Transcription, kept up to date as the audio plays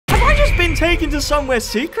been taken to somewhere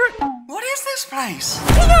secret? What is this place?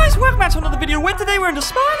 Hey guys, welcome back to another video where today we're in the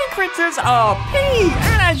Smiling Critters RP.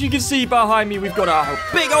 And as you can see behind me, we've got a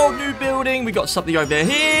big old new building. We got something over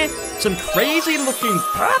here, some crazy looking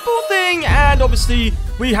purple thing. And obviously,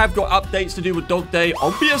 we have got updates to do with Dog Day,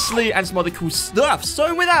 obviously, and some other cool stuff.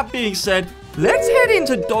 So with that being said, let's head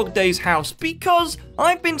into Dog Day's house because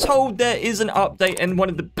I've been told there is an update and one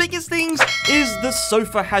of the biggest things is the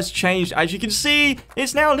sofa has changed. As you can see,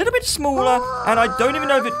 it's now a little bit smaller and I don't even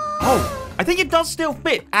know if it... Oh, I think it does still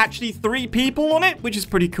fit actually 3 people on it, which is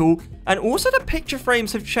pretty cool. And also the picture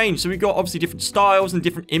frames have changed. So we've got obviously different styles and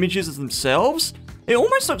different images of themselves. It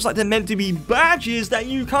almost looks like they're meant to be badges that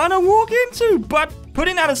you kind of walk into. But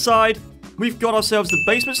putting that aside, we've got ourselves the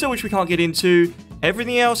basement still, which we can't get into.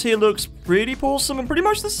 Everything else here looks pretty awesome and pretty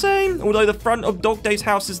much the same. Although the front of Dog Day's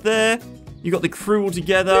house is there. You got the crew all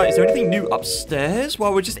together. Is there anything new upstairs?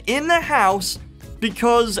 Well, we're just in the house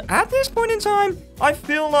because at this point in time, I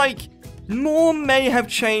feel like more may have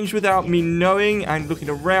changed without me knowing and looking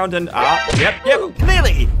around and yep,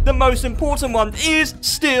 clearly the most important one is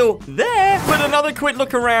still there. But another quick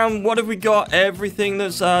look around. What have we got? Everything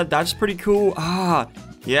that's pretty cool.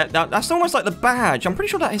 Yeah, that's almost like the badge. I'm pretty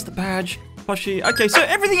sure that is the badge. Plushie. Okay, so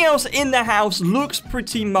everything else in the house looks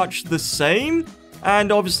pretty much the same.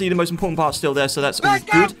 And obviously the most important part's still there, so that's always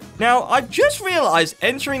good. Now, I've just realized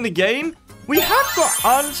entering the game, we have got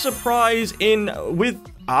Unsurprise in with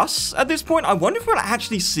us at this point. I wonder if we'll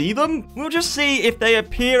actually see them. We'll just see if they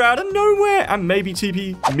appear out of nowhere and maybe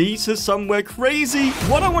TP me to somewhere crazy.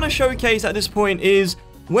 What I want to showcase at this point is,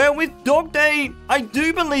 well, with Dog Day, I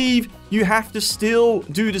do believe you have to still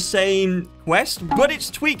do the same quest, but it's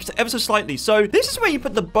tweaked ever so slightly. So this is where you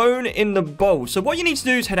put the bone in the bowl. So what you need to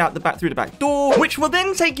do is head out the back through the back door, which will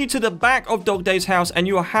then take you to the back of Dog Day's house, and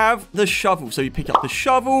you will have the shovel. So you pick up the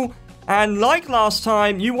shovel, and like last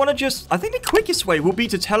time, you want to just... I think the quickest way will be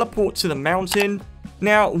to teleport to the mountain.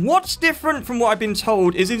 Now, what's different from what I've been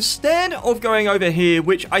told is instead of going over here,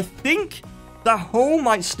 which I think... the hole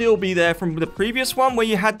might still be there from the previous one where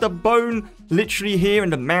you had the bone literally here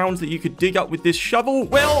and the mound that you could dig up with this shovel.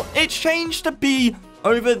 Well, it's changed to be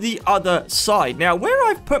over the other side. Now, where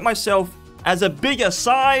I've put myself as a bigger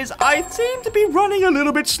size, I seem to be running a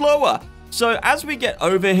little bit slower. So as we get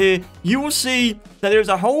over here, you will see that there's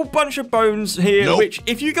a whole bunch of bones here, which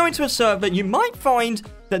if you go into a server, you might find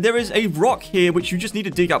that there is a rock here, which you just need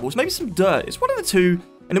to dig up, or maybe some dirt. It's one of the two.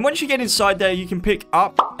 And then once you get inside there, you can pick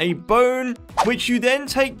up a bone, which you then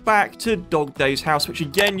take back to Dog Day's house, which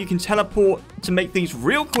again, you can teleport to make things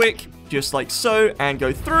real quick, just like so, and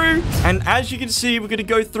go through. And as you can see, we're going to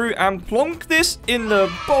go through and plonk this in the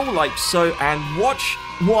bowl like so, and watch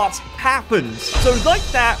what happens. So like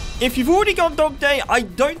that, if you've already got Dog Day, I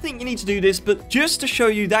don't think you need to do this, but just to show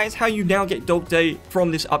you, that is how you now get Dog Day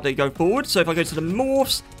from this update going forward. So if I go to the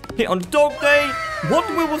morphs, hit on Dog Day, what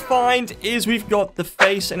we will find is we've got the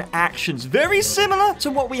face and actions. Very similar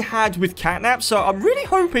to what we had with Catnap, so I'm really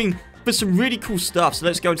hoping for some really cool stuff. So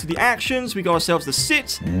let's go into the actions. We got ourselves the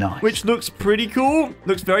sit, which looks pretty cool.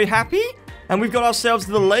 Looks very happy. And we've got ourselves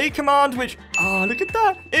the lay command, which, look at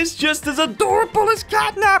that. It's just as adorable as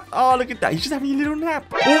Catnap. Oh, look at that. He's just having a little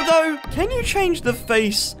nap. Although, can you change the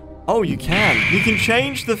face? Oh, you can. You can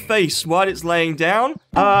change the face while it's laying down.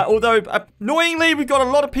 Although, annoyingly, we've got a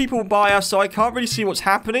lot of people by us, so I can't really see what's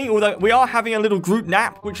happening. Although, we are having a little group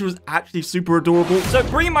nap, which was actually super adorable. So,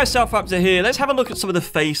 bringing myself up to here, let's have a look at some of the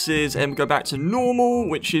faces and go back to normal,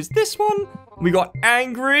 which is this one. We got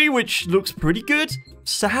angry, which looks pretty good.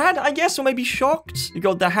 Sad, I guess, or maybe shocked. You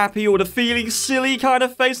got the happy or the feeling silly kind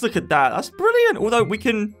of face. Look at that. That's brilliant. Although, we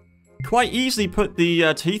can quite easily put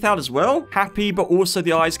the teeth out as well. Happy, but also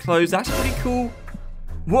the eyes closed. That's pretty cool.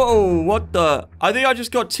 Whoa, what the? I think I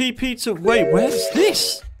just got TP to... Wait, where's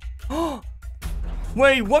this?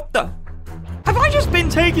 Wait, what the? Have I just been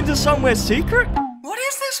taken to somewhere secret? What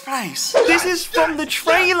is this place? This is from the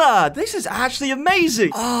trailer. This is actually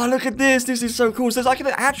amazing. Oh, look at this. This is so cool. So there's like an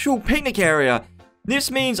actual picnic area. This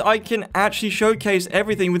means I can actually showcase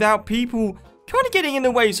everything without people kind of getting in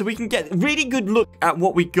the way, so we can get a really good look at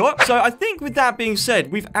what we got. So I think with that being said,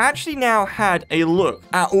 we've actually now had a look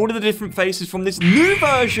at all of the different faces from this new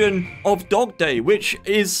version of Dog Day, which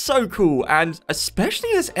is so cool. And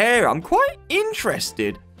especially this area, I'm quite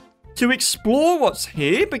interested to explore what's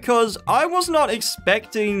here because I was not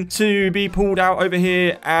expecting to be pulled out over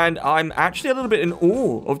here, and I'm actually a little bit in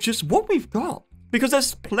awe of just what we've got because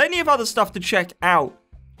there's plenty of other stuff to check out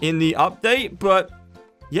in the update, but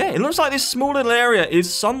yeah, it looks like this small little area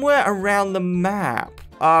is somewhere around the map.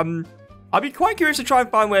 I'd be quite curious to try and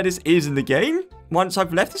find where this is in the game. once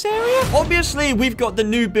I've left this area. Obviously, we've got the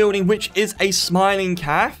new building, which is a smiling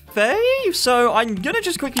cafe. So I'm going to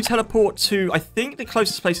just quickly teleport to, I think the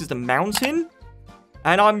closest place is the mountain.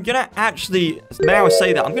 And I'm going to actually, now I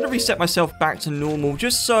say that, I'm going to reset myself back to normal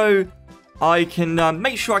just so I can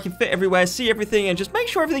make sure I can fit everywhere, see everything, and just make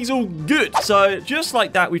sure everything's all good. So just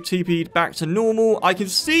like that, we've TP'd back to normal. I can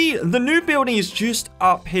see the new building is just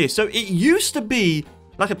up here. So it used to be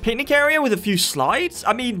like a picnic area with a few slides.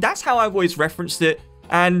 I mean, that's how I've always referenced it.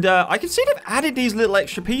 And I can see they've added these little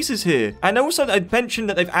extra pieces here. And also, I mentioned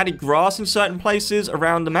that they've added grass in certain places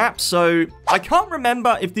around the map. So I can't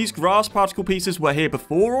remember if these grass particle pieces were here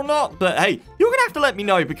before or not. But hey, you're going to have to let me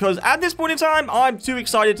know, because at this point in time, I'm too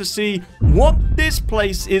excited to see what this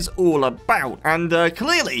place is all about. And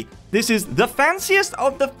clearly, this is the fanciest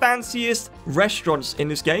of the fanciest restaurants in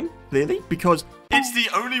this game. Clearly, because it's the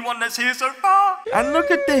only one that's here so far. And look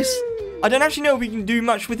at this. I don't actually know if we can do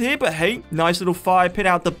much with here, but hey, nice little fire pit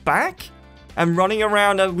out the back. And running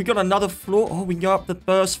around, we got another floor. Oh, we go up the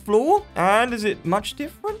first floor. And is it much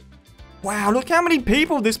different? Wow, look how many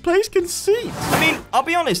people this place can seat. I mean, I'll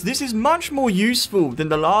be honest, this is much more useful than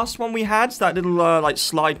the last one we had, that little, like,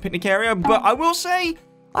 slide picnic area. But I will say,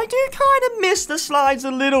 I do kind of miss the slides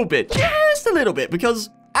a little bit. Just a little bit, because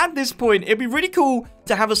at this point, it'd be really cool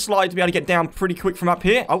to have a slide to be able to get down pretty quick from up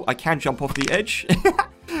here. Oh, I can jump off the edge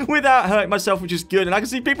without hurting myself, which is good. And I can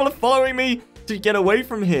see people are following me to get away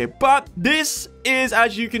from here. But this is,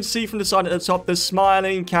 as you can see from the side at the top, the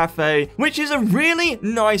Smiling Cafe, which is a really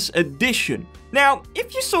nice addition. Now,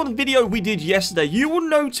 if you saw the video we did yesterday, you will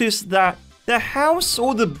notice that the house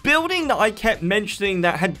or the building that I kept mentioning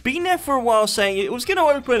that had been there for a while, saying it was going to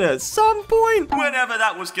open at some point, whenever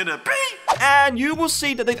that was going to be. And you will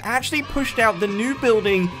see that they've actually pushed out the new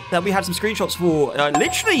building that we had some screenshots for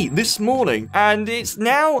literally this morning. And it's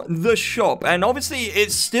now the shop. And obviously,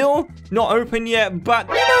 it's still not open yet. But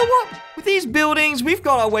you know what? With these buildings, we've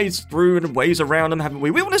got our ways through and ways around them, haven't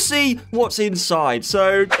we? We want to see what's inside.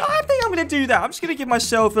 So I think I'm going to do that. I'm just going to give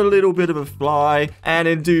myself a little bit of a fly and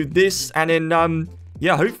then do this. And then,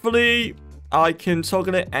 yeah, hopefully I can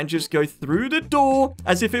toggle it and just go through the door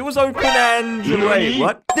as if it was open and... Wait,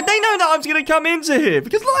 what? Did they know that I was going to come into here?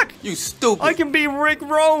 Because look, You stupid. I can be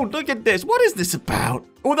rickrolled. Look at this. What is this about?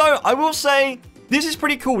 Although, I will say, this is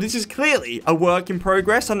pretty cool. This is clearly a work in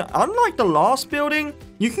progress. And unlike the last building,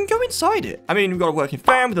 you can go inside it. I mean, we've got a working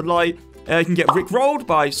fan with a light. You can get rickrolled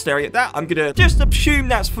by staring at that. I'm going to just assume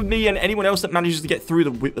that's for me and anyone else that manages to get through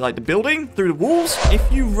the building, through the walls.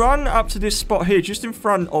 If you run up to this spot here, just in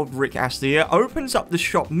front of Rick Astley, it opens up the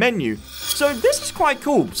shop menu. So this is quite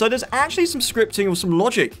cool. So there's actually some scripting or some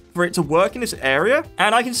logic for it to work in this area.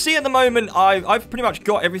 And I can see at the moment, I've pretty much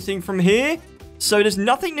got everything from here. So there's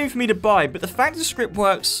nothing new for me to buy. But the fact the script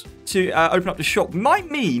works to open up the shop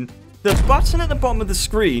might mean the button at the bottom of the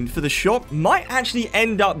screen for the shop might actually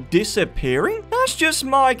end up disappearing. That's just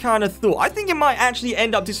my kind of thought. I think it might actually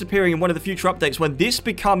end up disappearing in one of the future updates when this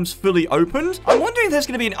becomes fully opened. I'm wondering if there's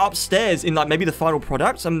going to be an upstairs in like maybe the final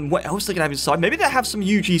product and what else they're going to have inside. Maybe they have some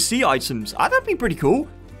UGC items. That'd be pretty cool.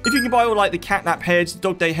 If you can buy all like the catnap heads,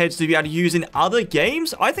 dog day heads to be able to use in other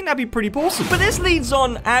games, I think that'd be pretty awesome. But this leads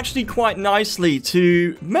on actually quite nicely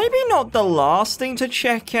to maybe not the last thing to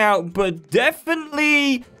check out, but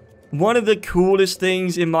definitely one of the coolest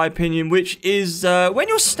things, in my opinion, which is when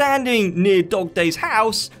you're standing near Dog Day's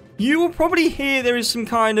house, you will probably hear there is some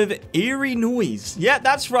kind of eerie noise. Yeah,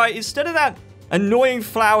 that's right. Instead of that annoying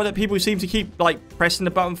flower that people seem to keep, like, pressing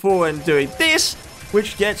the button for and doing this,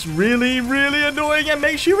 which gets really, really annoying and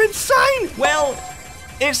makes you insane. Well,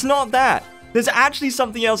 it's not that. There's actually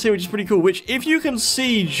something else here which is pretty cool, which if you can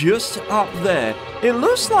see just up there, it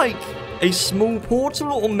looks like a small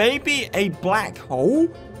portal or maybe a black hole.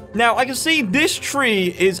 Now, I can see this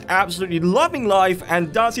tree is absolutely loving life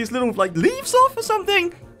and does its little, like, leaves off or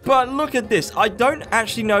something. But look at this. I don't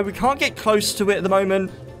actually know. We can't get close to it at the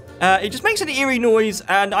moment. It just makes an eerie noise.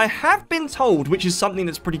 And I have been told, which is something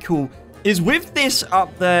that's pretty cool, is with this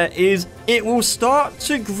up there is it will start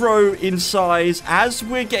to grow in size as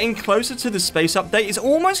we're getting closer to the space update. It's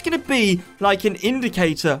almost going to be like an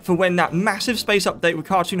indicator for when that massive space update with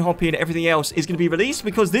Cartoon Hoppy and everything else is going to be released,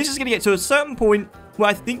 because this is going to get to a certain point where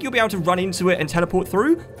I think you'll be able to run into it and teleport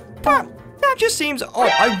through. But that just seems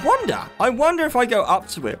odd. I wonder if I go up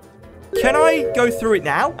to it. Can I go through it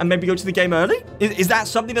now and maybe go to the game early? Is that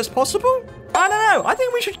something that's possible? I don't know. I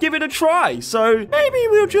think we should give it a try. So maybe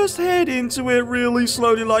we'll just head into it really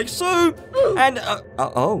slowly like so. And,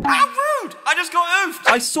 oh. How rude! I just got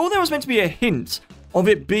oofed! I saw there was meant to be a hint of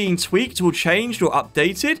it being tweaked or changed or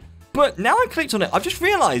updated. But now I clicked on it, I've just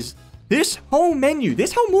realized this whole menu,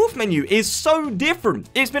 this whole morph menu is so different.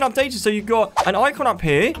 It's been updated, so you've got an icon up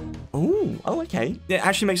here. Oh, okay. It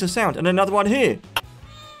actually makes a sound. And another one here.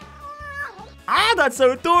 Ah, that's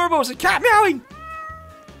so adorable. It's a cat meowing.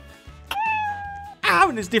 Ow,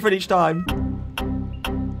 and it's different each time.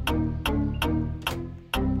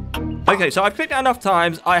 Okay, so I've clicked it enough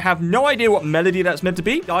times. I have no idea what melody that's meant to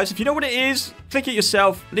be. Guys, if you know what it is, click it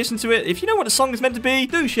yourself. Listen to it. If you know what the song is meant to be,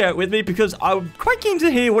 do share it with me because I'm quite keen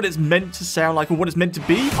to hear what it's meant to sound like or what it's meant to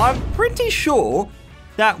be. I'm pretty sure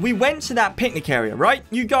that we went to that picnic area, right?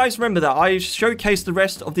 You guys remember that? I showcased the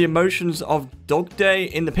rest of the emotions of Dog Day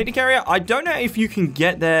in the picnic area. I don't know if you can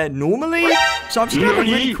get there normally, so I'm just going to have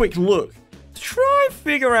a really quick look to try and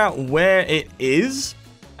figure out where it is.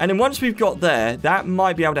 And then once we've got there, that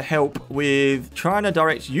might be able to help with trying to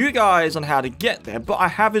direct you guys on how to get there. But I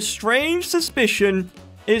have a strange suspicion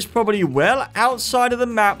it's probably well outside of the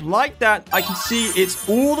map like that. I can see it's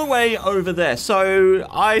all the way over there. So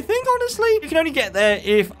I think, honestly, you can only get there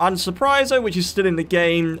if Unsurpriso, which is still in the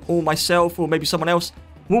game, or myself, or maybe someone else,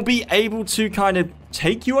 will be able to kind of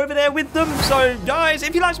take you over there with them. So, guys,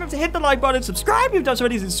 if you like, remember to hit the like button, subscribe if you've done so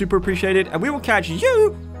already. It's super appreciated. And we will catch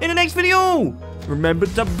you in the next video. Remember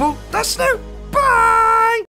to boot the Snoop. Bye!